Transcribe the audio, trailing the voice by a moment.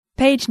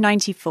Page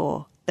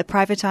 94, the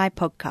Private Eye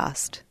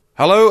Podcast.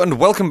 Hello and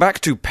welcome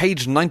back to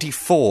Page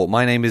 94.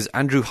 My name is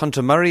Andrew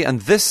Hunter-Murray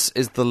and this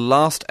is the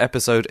last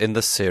episode in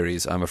the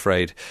series, I'm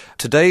afraid.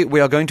 Today we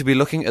are going to be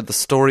looking at the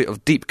story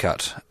of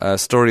Deepcut, a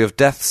story of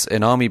deaths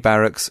in army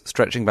barracks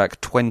stretching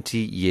back 20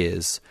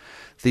 years.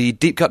 The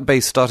Deepcut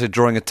base started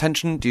drawing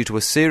attention due to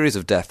a series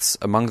of deaths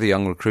among the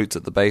young recruits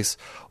at the base,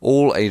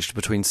 all aged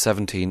between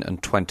 17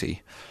 and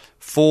 20.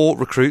 4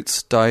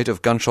 recruits died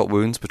of gunshot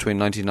wounds between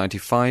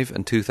 1995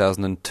 and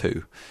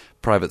 2002.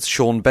 Privates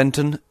Sean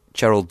Benton,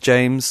 Gerald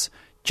James,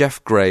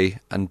 Jeff Gray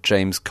and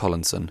James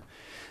Collinson.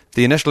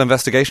 The initial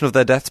investigation of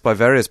their deaths by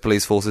various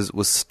police forces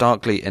was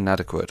starkly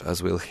inadequate,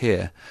 as we'll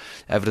hear.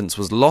 Evidence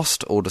was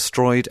lost or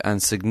destroyed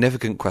and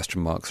significant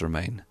question marks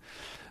remain.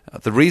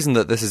 The reason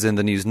that this is in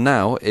the news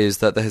now is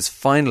that there has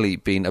finally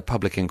been a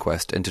public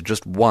inquest into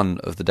just one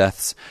of the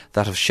deaths,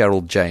 that of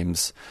Cheryl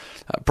James.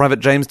 Private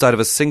James died of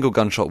a single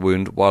gunshot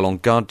wound while on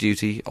guard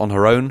duty on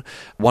her own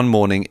one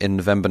morning in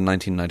November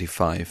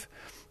 1995.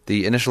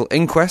 The initial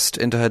inquest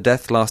into her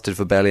death lasted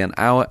for barely an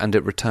hour and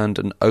it returned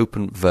an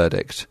open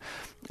verdict.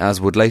 As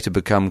would later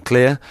become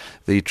clear,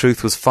 the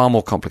truth was far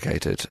more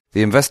complicated.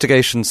 The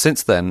investigations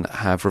since then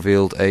have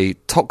revealed a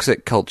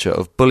toxic culture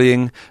of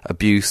bullying,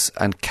 abuse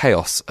and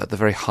chaos at the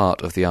very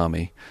heart of the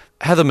army.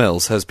 Heather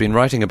Mills has been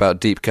writing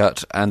about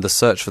Deepcut and the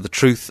search for the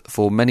truth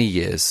for many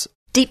years.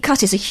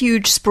 Deepcut is a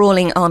huge,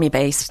 sprawling army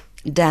base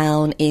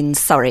down in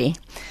Surrey.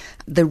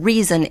 The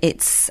reason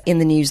it's in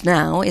the news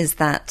now is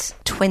that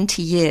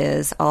 20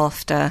 years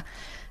after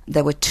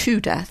there were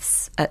 2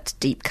 deaths at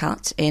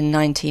Deepcut in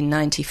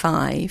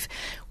 1995,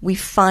 we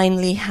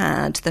finally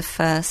had the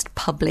first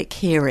public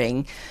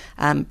hearing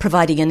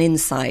providing an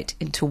insight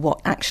into what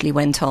actually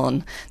went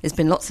on. There's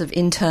been lots of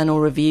internal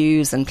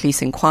reviews and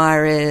police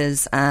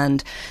inquiries,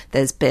 and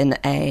there's been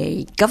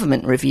a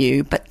government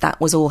review, but that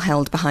was all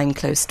held behind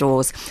closed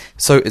doors.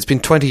 So it's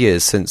been 20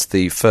 years since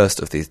the first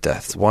of these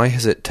deaths. Why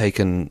has it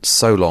taken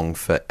so long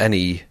for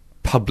any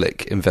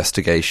public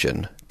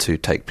investigation to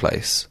take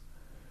place?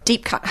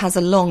 Deepcut has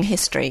a long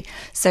history.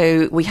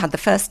 So we had the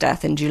first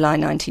death in July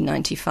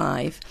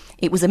 1995.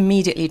 It was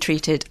immediately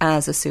treated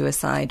as a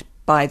suicide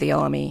by the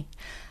army,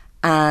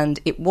 and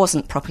it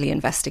wasn't properly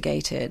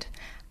investigated.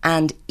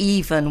 And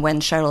even when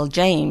Cheryl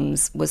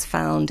James was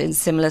found in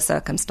similar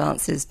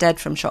circumstances, dead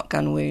from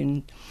shotgun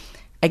wound,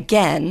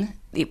 again,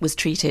 it was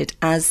treated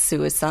as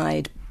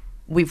suicide.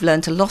 We've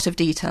learnt a lot of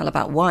detail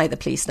about why the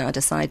police now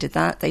decided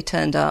that. They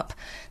turned up,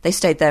 they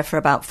stayed there for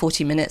about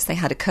 40 minutes, they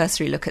had a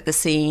cursory look at the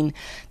scene,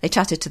 they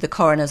chatted to the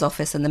coroner's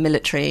office and the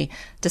military,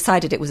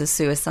 decided it was a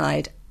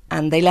suicide,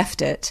 and they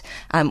left it.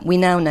 We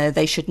now know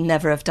they should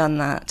never have done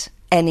that.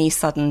 Any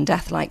sudden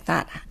death like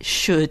that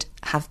should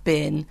have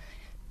been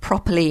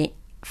properly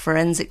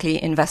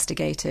forensically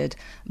investigated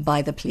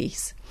by the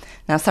police.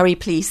 Now, Surrey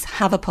police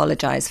have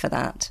apologised for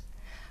that.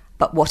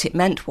 But what it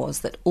meant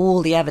was that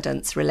all the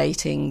evidence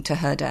relating to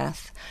her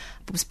death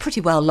was pretty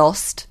well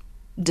lost,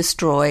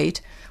 destroyed,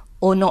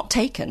 or not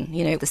taken.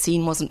 You know, the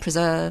scene wasn't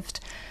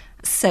preserved.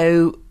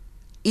 So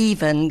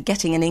even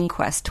getting an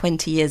inquest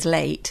 20 years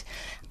late,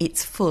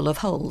 it's full of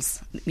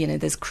holes. You know,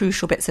 there's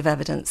crucial bits of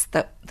evidence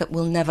that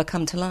will never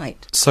come to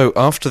light. So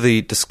after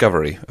the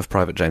discovery of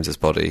Private James's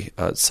body,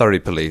 Surrey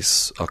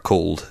police are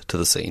called to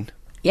the scene.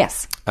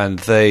 Yes. And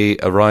they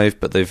arrive,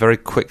 but they very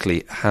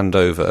quickly hand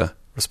over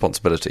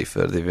responsibility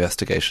for the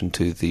investigation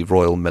to the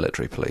Royal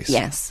Military Police.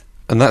 Yes.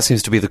 And that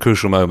seems to be the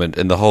crucial moment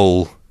in the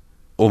whole,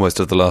 almost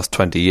of the last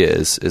 20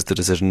 years, is the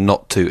decision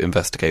not to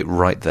investigate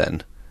right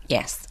then.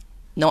 Yes.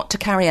 Not to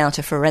carry out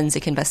a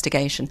forensic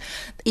investigation.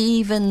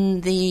 Even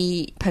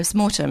the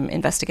post-mortem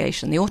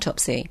investigation, the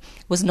autopsy,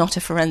 was not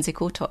a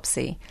forensic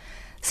autopsy.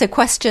 So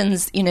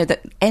questions, you know,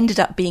 that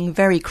ended up being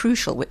very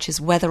crucial, which is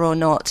whether or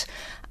not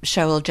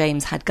Cheryl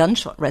James had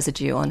gunshot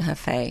residue on her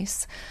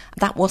face,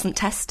 that wasn't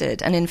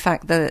tested. And in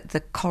fact,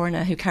 the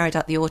coroner who carried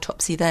out the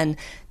autopsy then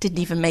didn't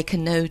even make a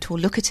note or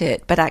look at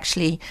it. But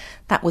actually,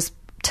 that was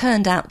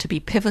turned out to be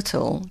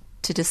pivotal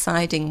to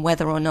deciding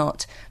whether or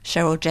not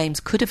Cheryl James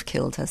could have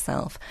killed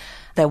herself.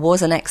 There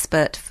was an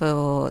expert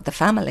for the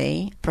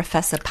family,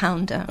 Professor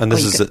Pounder. And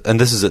this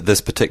is at this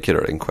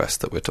particular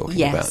inquest that we're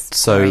talking about.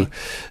 So sorry.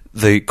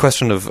 The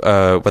question of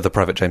whether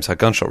Private James had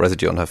gunshot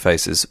residue on her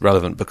face is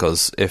relevant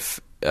because if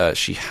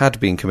she had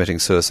been committing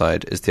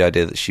suicide, is the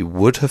idea that she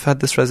would have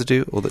had this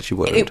residue or that she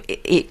wouldn't?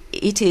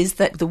 It is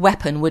that the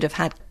weapon would have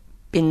had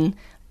been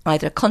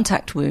either a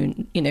contact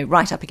wound, you know,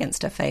 right up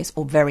against her face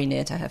or very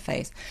near to her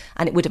face,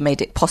 and it would have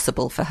made it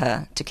possible for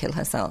her to kill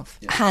herself.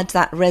 Yeah. Had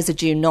that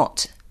residue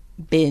not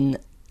been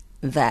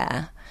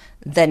there,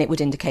 then it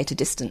would indicate a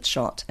distance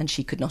shot, and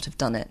she could not have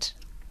done it.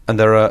 And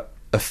there are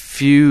a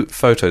few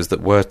photos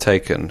that were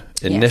taken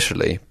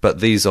initially,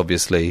 but these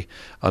obviously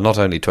are not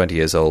only 20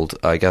 years old.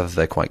 I gather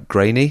they're quite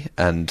grainy,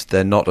 and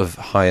they're not of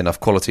high enough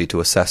quality to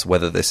assess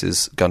whether this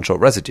is gunshot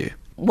residue.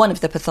 One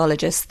of the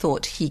pathologists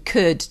thought he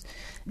could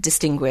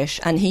distinguish,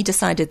 and he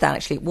decided that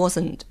actually it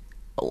wasn't,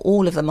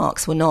 all of the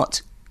marks were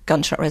not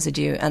gunshot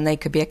residue, and they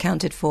could be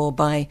accounted for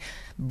by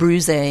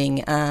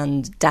bruising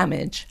and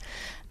damage.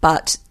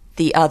 But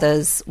The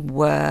others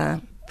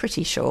were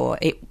pretty sure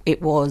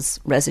it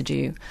was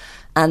residue.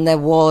 And there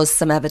was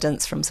some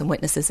evidence from some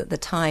witnesses at the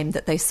time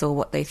that they saw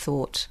what they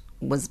thought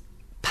was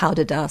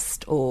powder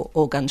dust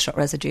or gunshot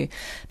residue.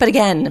 But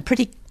again,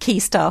 pretty key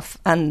stuff,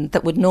 and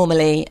that would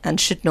normally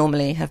and should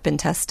normally have been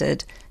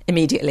tested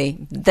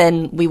immediately.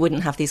 Then we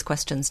wouldn't have these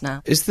questions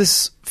now. Is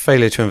this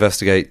failure to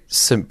investigate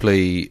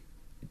simply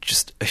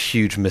just a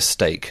huge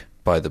mistake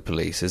by the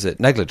police? Is it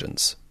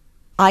negligence?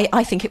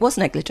 I think it was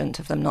negligent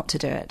of them not to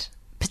do it,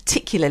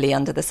 particularly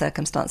under the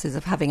circumstances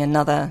of having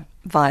another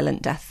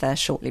violent death there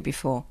shortly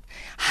before.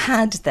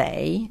 Had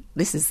they,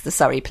 this is the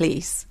Surrey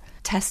police,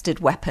 tested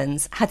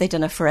weapons, had they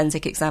done a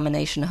forensic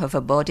examination of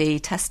her body,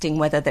 testing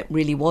whether that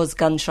really was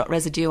gunshot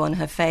residue on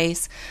her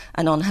face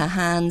and on her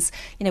hands,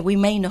 we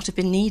may not have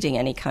been needing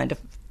any kind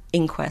of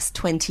inquest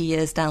 20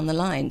 years down the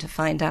line to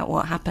find out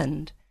what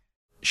happened.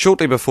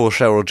 Shortly before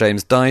Cheryl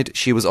James died,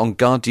 she was on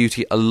guard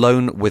duty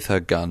alone with her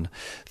gun.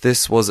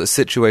 This was a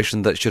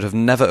situation that should have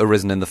never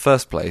arisen in the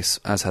first place,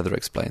 as Heather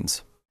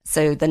explains.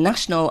 So the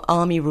National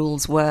Army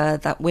rules were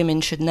that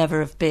women should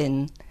never have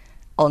been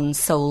on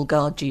sole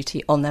guard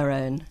duty on their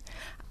own.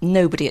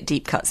 Nobody at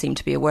Deepcut seemed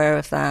to be aware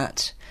of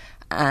that,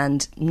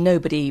 and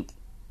nobody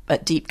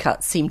at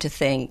Deepcut seemed to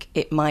think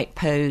it might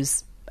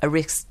pose a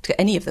risk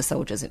to any of the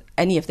soldiers,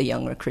 any of the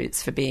young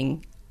recruits, for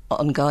being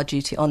on guard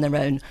duty on their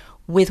own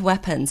with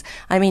weapons.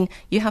 I mean,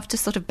 you have to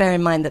sort of bear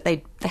in mind that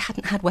they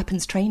hadn't had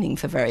weapons training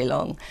for very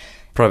long.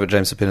 Private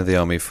James had been in the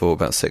army for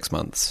about 6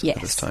 months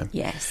at this time.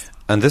 Yes.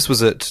 And this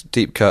was at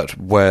Deepcut,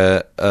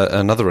 where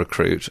another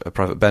recruit,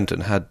 Private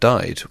Benton, had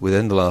died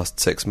within the last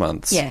 6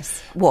 months.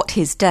 Yes. What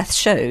his death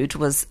showed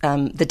was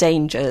the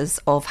dangers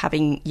of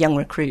having young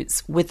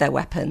recruits with their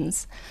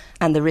weapons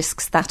and the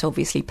risks that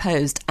obviously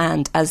posed.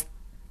 And as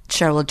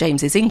Cheryl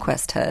James's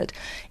inquest heard,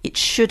 it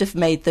should have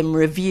made them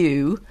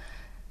review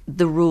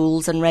the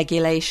rules and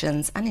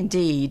regulations and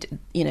indeed,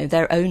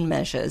 their own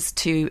measures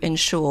to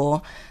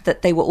ensure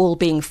that they were all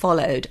being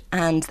followed.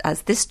 And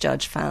as this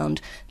judge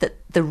found, that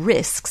the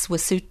risks were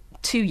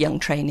to young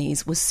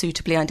trainees was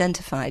suitably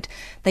identified.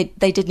 They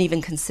didn't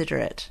even consider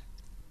it.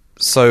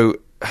 So,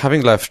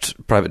 having left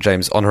Private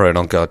James on her own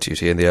on guard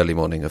duty in the early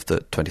morning of the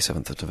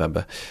 27th of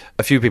November,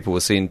 a few people were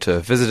seen to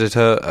have visited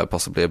her,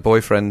 possibly a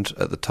boyfriend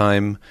at the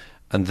time,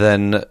 and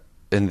then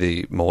in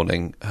the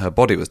morning, her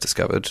body was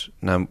discovered.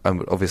 Now,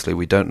 obviously,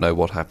 we don't know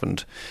what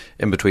happened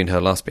in between her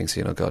last being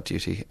seen on guard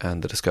duty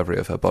and the discovery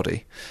of her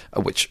body,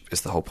 which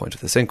is the whole point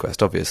of this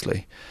inquest,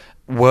 obviously.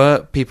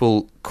 Were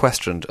people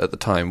questioned at the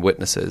time,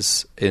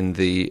 witnesses, in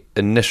the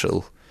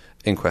initial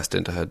inquest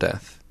into her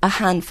death? A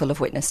handful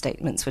of witness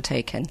statements were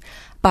taken.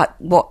 But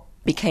what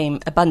became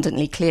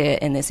abundantly clear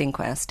in this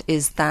inquest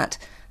is that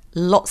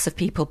lots of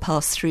people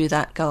passed through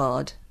that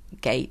guard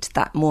gate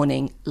that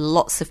morning.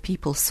 Lots of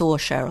people saw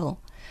Cheryl.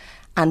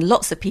 And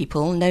lots of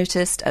people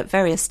noticed at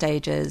various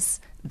stages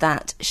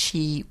that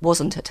she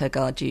wasn't at her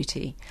guard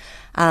duty.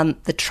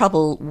 The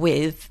trouble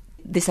with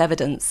this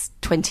evidence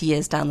 20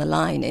 years down the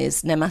line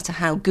is no matter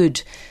how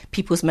good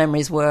people's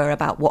memories were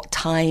about what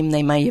time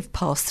they may have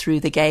passed through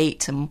the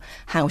gate and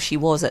how she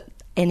was at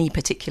any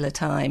particular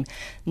time,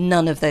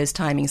 none of those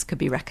timings could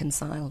be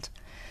reconciled.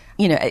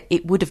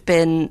 It would have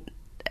been,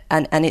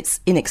 and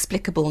it's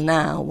inexplicable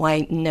now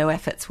why no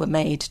efforts were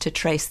made to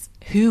trace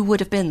who would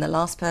have been the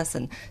last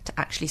person to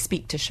actually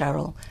speak to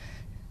Cheryl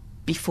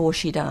before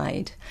she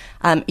died.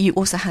 You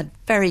also had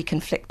very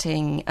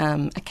conflicting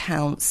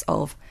accounts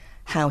of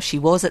how she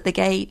was at the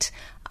gate.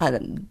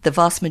 The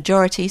vast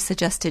majority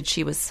suggested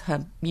she was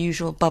her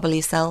usual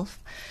bubbly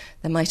self.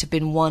 There might have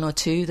been one or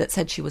two that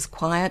said she was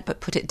quiet, but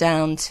put it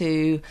down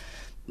to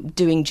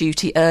doing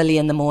duty early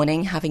in the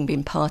morning, having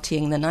been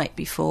partying the night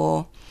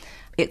before.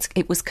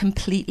 It was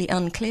completely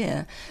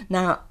unclear.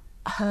 Now,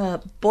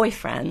 her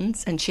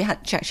boyfriends, and she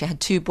actually had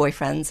two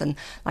boyfriends, and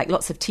like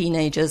lots of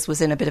teenagers was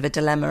in a bit of a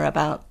dilemma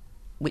about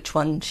which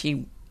one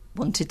she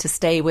wanted to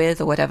stay with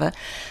or whatever.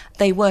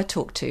 They were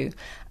talked to,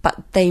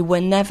 but they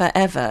were never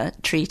ever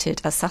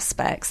treated as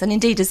suspects. And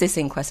indeed, as this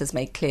inquest has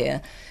made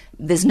clear,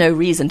 there's no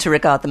reason to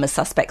regard them as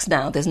suspects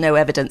now. There's no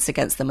evidence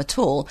against them at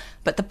all.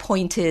 But the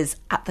point is,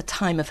 at the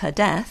time of her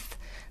death,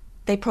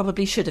 they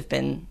probably should have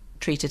been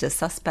treated as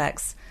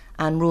suspects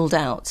and ruled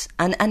out.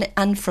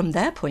 And from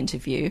their point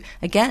of view,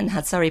 again,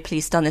 had Surrey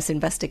Police done this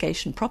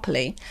investigation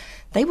properly,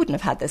 they wouldn't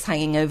have had this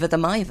hanging over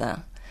them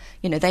either.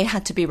 They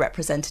had to be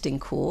represented in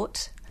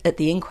court at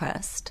the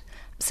inquest.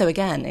 So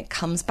again, it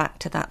comes back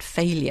to that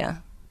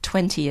failure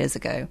 20 years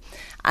ago.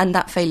 And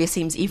that failure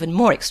seems even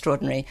more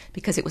extraordinary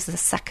because it was the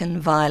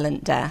second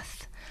violent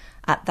death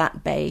at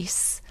that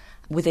base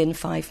within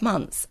 5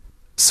 months.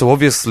 So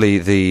obviously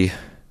the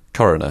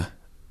coroner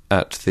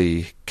at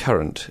the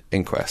current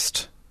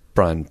inquest,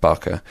 Brian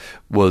Barker,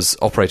 was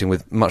operating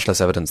with much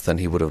less evidence than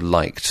he would have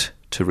liked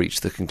to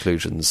reach the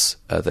conclusions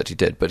that he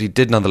did. But he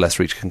did nonetheless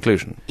reach a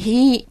conclusion.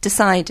 He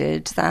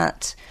decided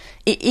that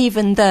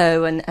even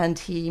though, and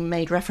he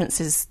made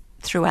references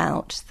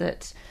throughout,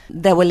 that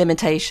there were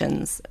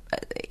limitations,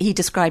 he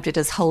described it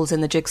as holes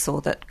in the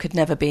jigsaw that could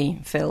never be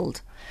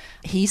filled.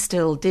 He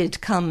still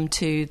did come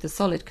to the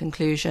solid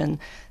conclusion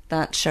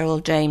that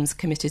Cheryl James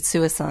committed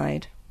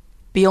suicide,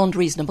 beyond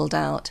reasonable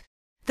doubt.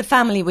 The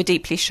family were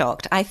deeply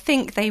shocked. I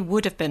think they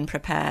would have been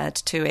prepared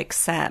to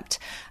accept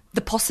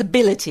the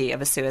possibility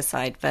of a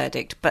suicide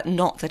verdict, but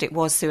not that it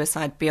was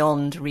suicide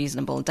beyond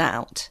reasonable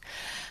doubt.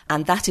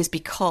 And that is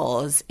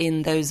because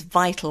in those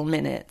vital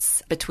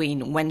minutes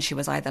between when she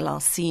was either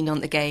last seen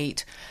on the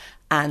gate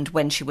and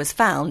when she was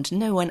found,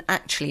 no one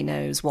actually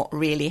knows what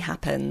really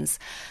happens.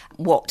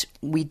 What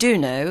we do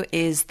know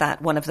is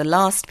that one of the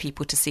last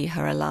people to see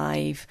her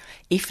alive,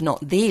 if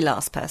not the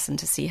last person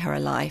to see her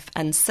alive,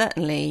 and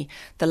certainly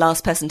the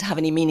last person to have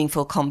any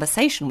meaningful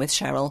conversation with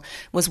Cheryl,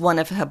 was one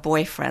of her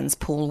boyfriends,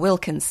 Paul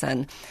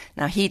Wilkinson.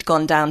 Now, he'd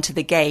gone down to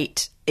the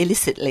gate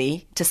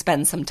illicitly to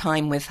spend some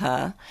time with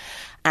her,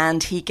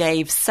 and he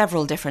gave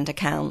several different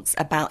accounts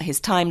about his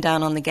time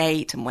down on the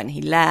gate and when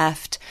he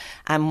left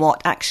and what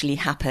actually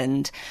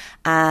happened.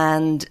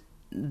 And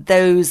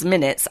those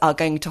minutes are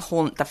going to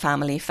haunt the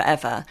family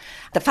forever.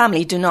 The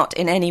family do not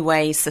in any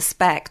way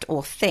suspect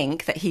or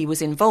think that he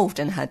was involved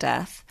in her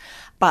death,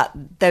 but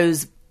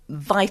those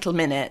vital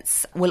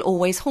minutes will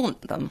always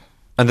haunt them.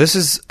 And this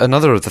is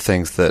another of the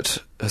things that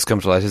has come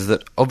to light, is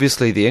that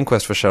obviously the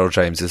inquest for Cheryl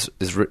James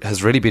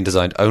has really been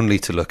designed only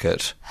to look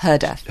at her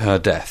death. Her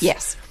death.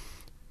 Yes.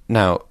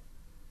 Now,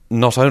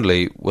 not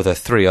only were there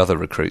 3 other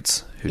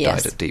recruits who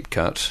Yes. died at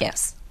Deepcut.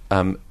 Yes.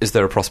 Is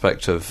there a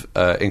prospect of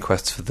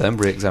inquests for them,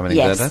 re-examining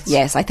their deaths?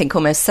 Yes, I think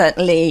almost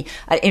certainly.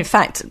 In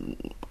fact,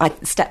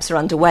 steps are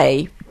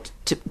underway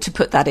to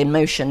put that in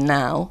motion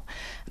now.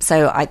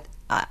 So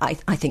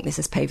I think this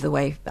has paved the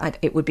way.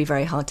 It would be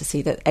very hard to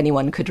see that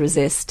anyone could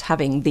resist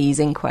having these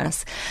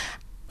inquests.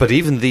 But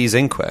even these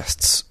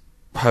inquests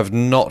have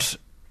not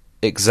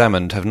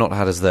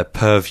had as their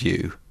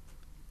purview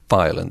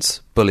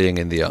violence, bullying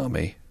in the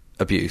army,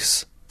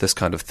 abuse, this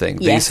kind of thing.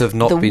 Yes, these have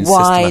not been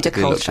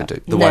systematically looked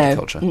into. The wider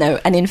culture. No,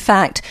 and in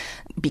fact,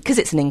 because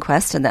it's an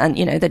inquest, and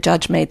you know, the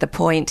judge made the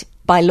point,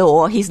 by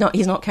law, he's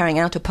not carrying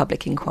out a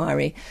public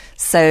inquiry.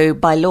 So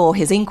by law,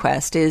 his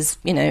inquest is,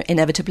 you know,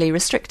 inevitably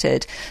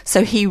restricted.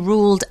 So he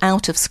ruled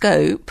out of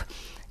scope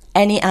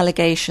any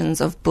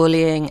allegations of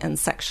bullying and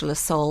sexual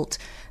assault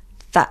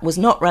that was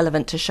not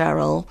relevant to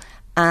Cheryl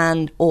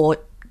or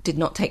did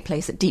not take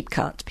place at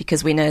Deepcut,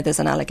 because we know there's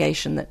an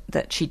allegation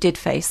that she did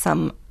face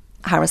some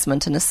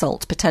harassment and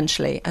assault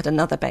potentially at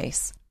another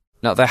base.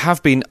 Now, there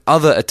have been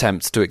other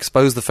attempts to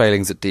expose the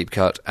failings at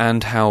Deepcut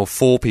and how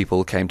 4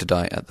 people came to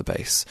die at the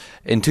base.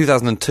 In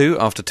 2002,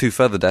 after 2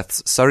 further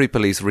deaths, Surrey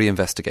police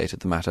re-investigated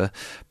the matter,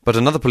 but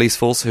another police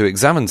force who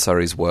examined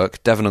Surrey's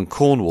work, Devon and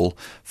Cornwall,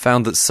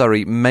 found that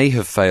Surrey may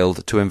have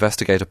failed to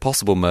investigate a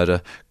possible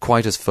murder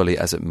quite as fully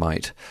as it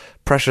might.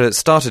 Pressure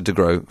started to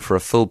grow for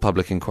a full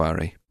public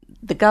inquiry.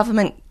 The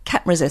government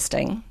kept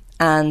resisting,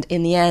 and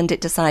in the end it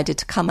decided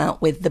to come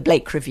out with the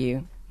Blake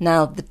Review.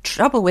 Now, the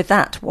trouble with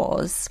that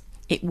was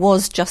it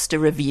was just a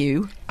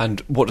review.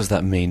 And what does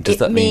that mean?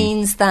 It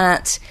means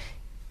that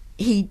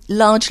he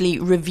largely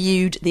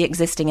reviewed the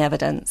existing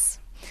evidence.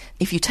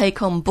 If you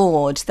take on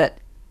board that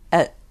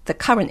at the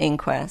current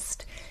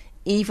inquest,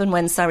 even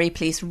when Surrey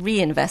police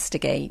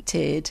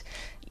re-investigated,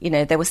 you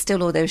know, there were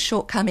still all those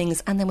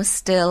shortcomings, and there was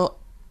still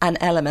an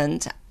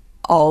element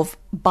of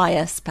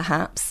bias,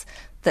 perhaps,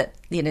 that,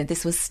 you know,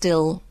 this was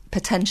still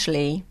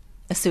potentially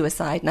a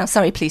suicide. Now,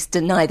 Surrey police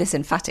deny this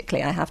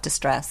emphatically, I have to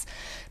stress,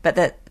 but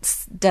that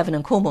Devon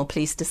and Cornwall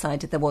police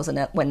decided there was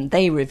when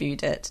they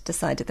reviewed it,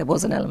 decided there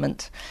was an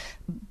element.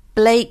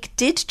 Blake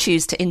did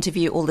choose to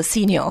interview all the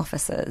senior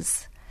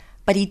officers,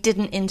 but he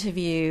didn't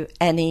interview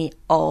any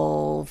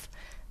of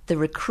the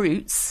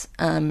recruits,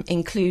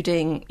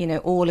 including, you know,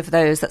 all of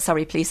those that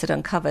Surrey police had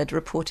uncovered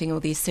reporting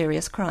all these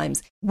serious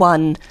crimes.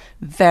 One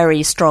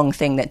very strong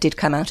thing that did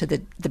come out of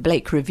the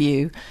Blake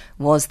Review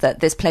was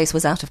that this place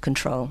was out of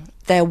control.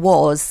 There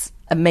was,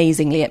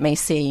 amazingly it may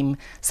seem,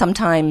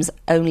 sometimes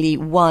only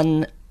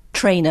one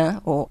trainer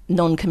or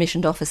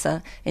non-commissioned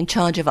officer in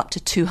charge of up to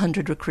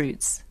 200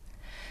 recruits.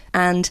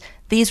 And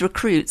these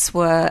recruits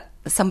were,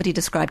 somebody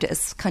described it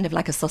as kind of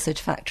like a sausage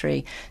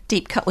factory.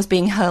 Deepcut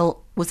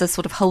was a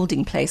sort of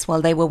holding place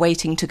while they were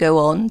waiting to go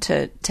on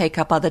to take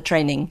up other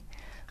training.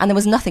 And there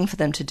was nothing for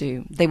them to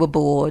do. They were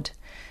bored.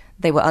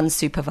 They were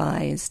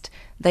unsupervised.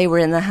 They were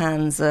in the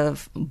hands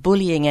of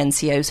bullying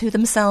NCOs who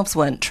themselves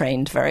weren't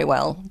trained very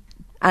well.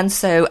 And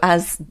so,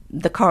 as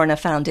the coroner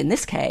found in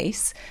this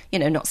case, you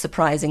know, not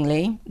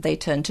surprisingly, they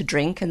turned to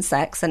drink and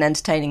sex and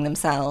entertaining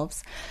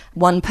themselves.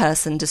 One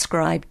person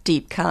described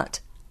Deepcut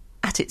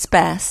at its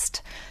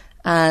best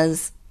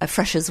as a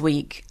freshers'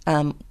 week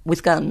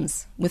with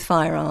guns, with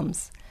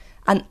firearms.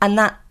 And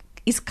that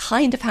is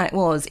kind of how it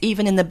was.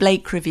 Even in the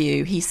Blake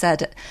Review, he said,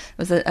 there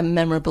was a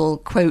memorable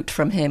quote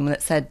from him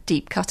that said,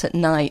 Deepcut at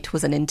night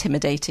was an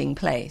intimidating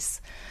place.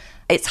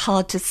 It's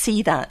hard to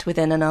see that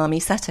within an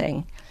army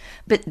setting.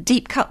 But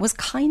Deepcut was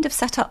kind of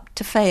set up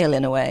to fail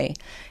in a way.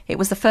 It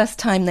was the first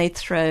time they'd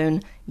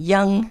thrown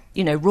young,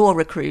 you know, raw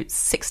recruits,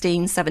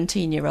 16,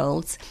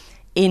 17-year-olds,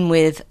 in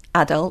with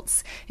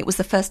adults. It was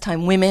the first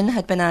time women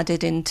had been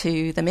added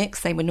into the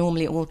mix. They were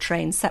normally all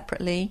trained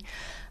separately.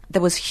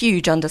 There was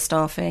huge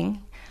understaffing.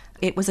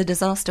 It was a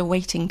disaster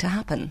waiting to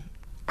happen.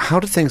 How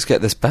did things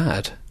get this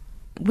bad?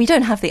 We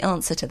don't have the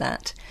answer to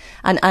that.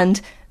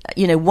 And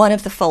you know, one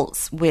of the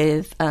faults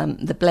with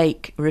the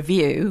Blake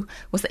review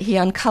was that he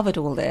uncovered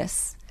all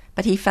this,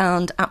 but he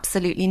found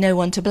absolutely no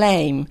one to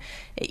blame.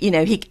 You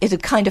know, it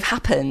had kind of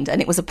happened and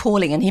it was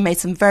appalling, and he made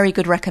some very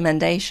good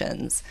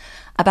recommendations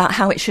about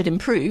how it should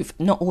improve.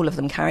 Not all of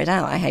them carried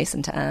out, I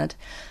hasten to add.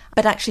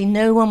 But actually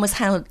no one was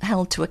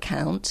held to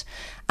account.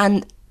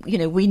 And, you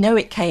know, we know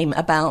it came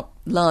about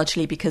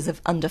largely because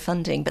of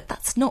underfunding, but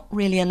that's not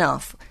really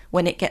enough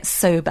when it gets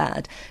so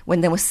bad,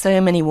 when there were so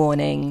many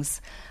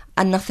warnings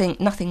and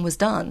nothing was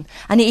done.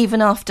 And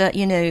even after,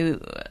 you know,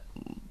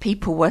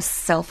 people were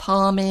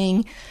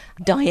self-harming,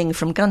 dying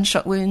from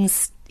gunshot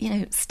wounds, you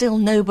know, still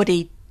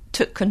nobody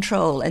took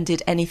control and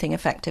did anything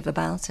effective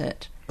about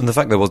it. And the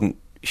fact there wasn't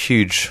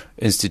huge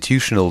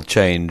institutional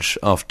change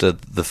after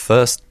the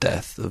first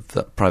death of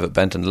that Private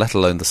Benton, let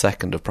alone the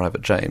second of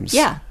Private James.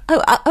 Yeah.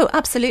 Oh,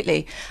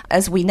 absolutely.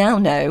 As we now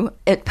know,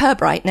 at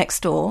Pirbright next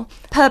door,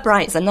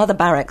 Pirbright is another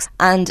barracks,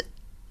 and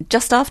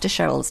just after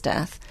Cheryl's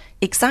death,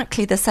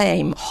 exactly the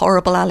same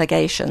horrible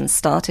allegations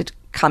started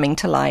coming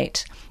to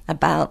light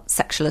about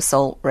sexual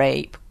assault,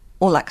 rape,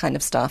 all that kind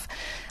of stuff.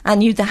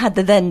 And you had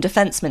the then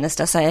Defence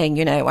Minister saying,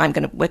 you know,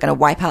 we're going to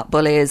wipe out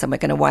bullies and we're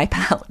going to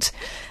wipe out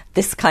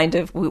this kind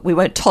of, we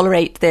won't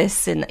tolerate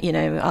this, and, you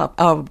know,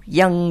 our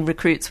young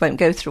recruits won't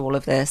go through all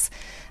of this.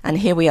 And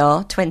here we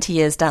are, 20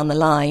 years down the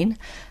line.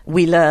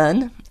 We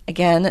learn,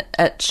 again,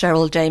 at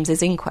Cheryl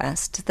James's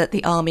inquest, that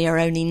the Army are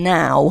only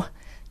now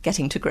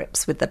getting to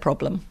grips with the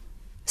problem.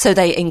 So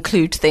they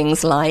include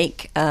things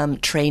like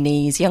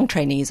trainees, young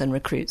trainees and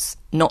recruits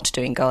not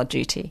doing guard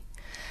duty,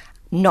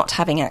 not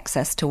having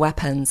access to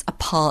weapons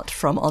apart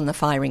from on the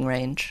firing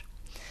range.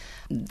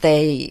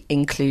 They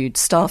include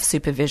staff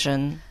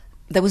supervision.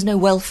 There was no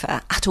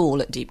welfare at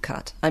all at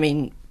Deepcut. I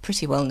mean,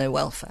 pretty well no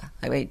welfare.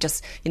 I mean,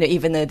 just, you know,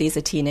 even though these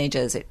are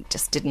teenagers, it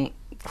just didn't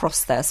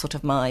cross their sort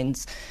of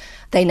minds.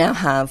 They now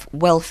have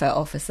welfare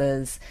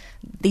officers.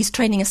 These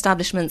training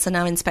establishments are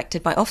now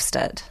inspected by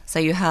Ofsted, so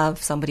you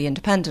have somebody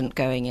independent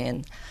going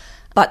in.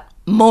 But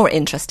more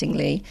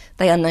interestingly,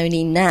 they are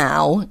only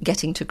now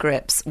getting to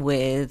grips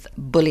with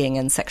bullying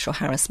and sexual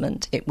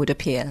harassment, it would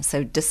appear.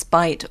 So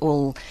despite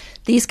all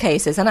these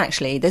cases, and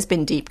actually there's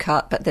been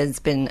Deepcut, but there's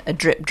been a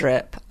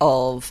drip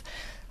of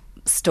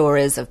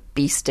stories of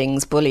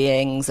beastings,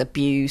 bullyings,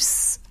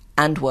 abuse,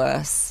 and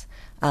worse.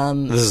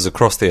 This is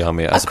across the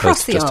Army, as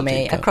opposed to just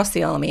Deepcut. Across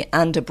the Army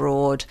and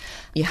abroad.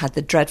 You had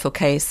the dreadful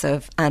case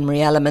of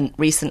Anne-Marie Element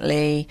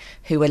recently,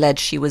 who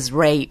alleged she was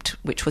raped,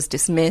 which was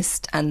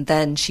dismissed, and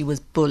then she was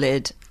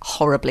bullied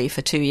horribly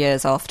for 2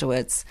 years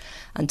afterwards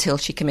until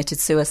she committed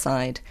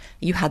suicide.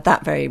 You had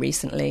that very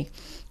recently.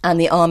 And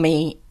the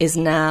Army is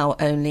now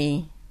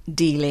only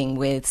dealing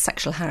with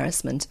sexual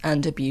harassment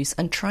and abuse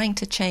and trying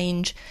to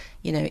change,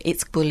 you know,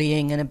 its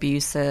bullying and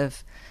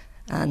abusive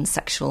and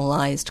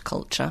sexualised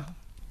culture.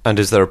 And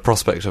is there a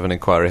prospect of an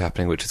inquiry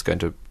happening which is going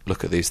to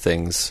look at these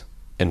things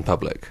in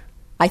public?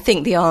 I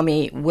think the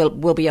Army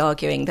will be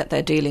arguing that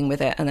they're dealing with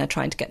it and they're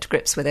trying to get to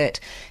grips with it.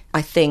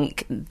 I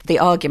think the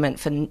argument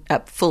for a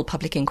full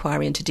public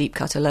inquiry into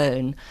Deepcut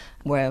alone,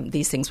 where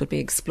these things would be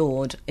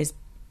explored, is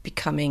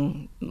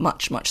becoming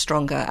much, much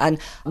stronger.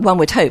 And one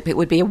would hope it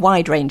would be a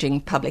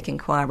wide-ranging public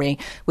inquiry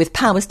with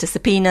powers to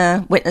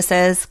subpoena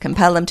witnesses,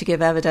 compel them to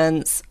give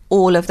evidence,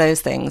 all of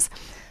those things.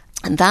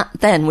 And that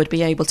then would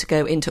be able to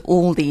go into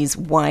all these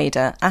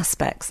wider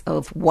aspects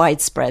of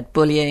widespread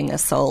bullying,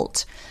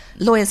 assault.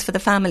 Lawyers for the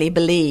Family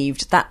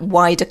believed that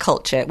wider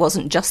culture, it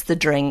wasn't just the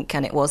drink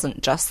and it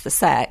wasn't just the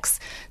sex,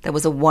 there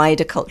was a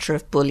wider culture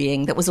of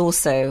bullying that was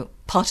also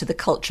part of the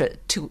culture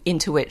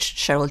into which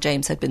Cheryl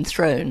James had been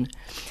thrown.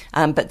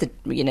 But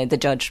the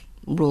judge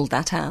ruled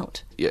that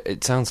out. Yeah,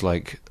 it sounds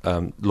like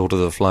Lord of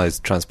the Flies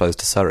transposed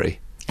to Surrey.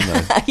 You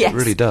know, yes. It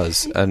really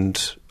does. And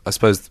I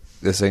suppose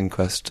this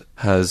inquest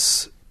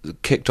has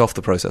kicked off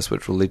the process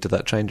which will lead to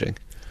that changing.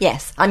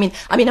 Yes. I mean,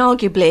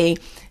 arguably,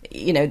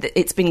 you know,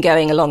 it's been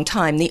going a long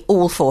time. The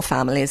all four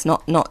families,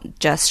 not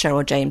just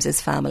Cheryl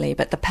James's family,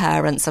 but the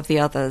parents of the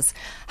others,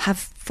 have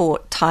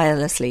fought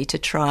tirelessly to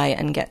try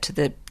and get to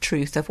the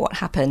truth of what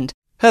happened.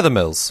 Heather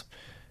Mills.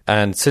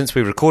 And since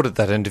we recorded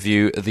that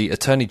interview, the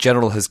Attorney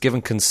General has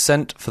given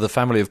consent for the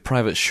family of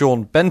Private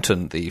Sean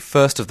Benton, the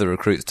first of the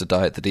recruits to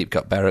die at the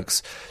Deepcut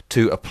Barracks,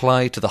 to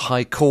apply to the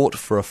High Court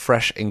for a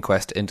fresh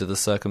inquest into the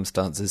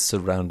circumstances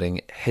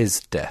surrounding his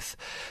death.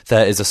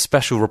 There is a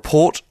special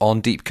report on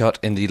Deepcut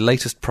in the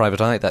latest Private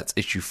Eye. That's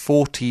issue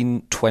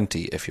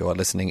 1420 if you are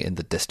listening in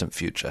the distant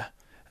future.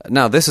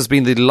 Now, this has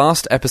been the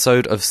last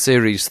episode of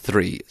Series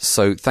 3,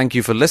 so thank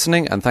you for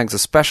listening, and thanks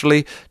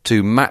especially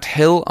to Matt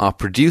Hill, our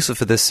producer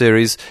for this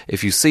series.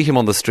 If you see him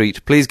on the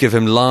street, please give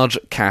him large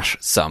cash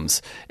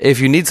sums. If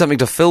you need something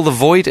to fill the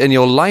void in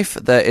your life,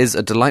 there is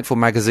a delightful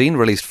magazine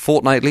released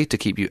fortnightly to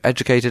keep you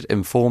educated,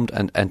 informed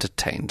and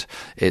entertained.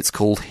 It's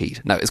called Heat.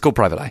 No, it's called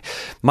Private Eye.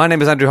 My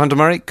name is Andrew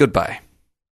Hunter-Murray. Goodbye.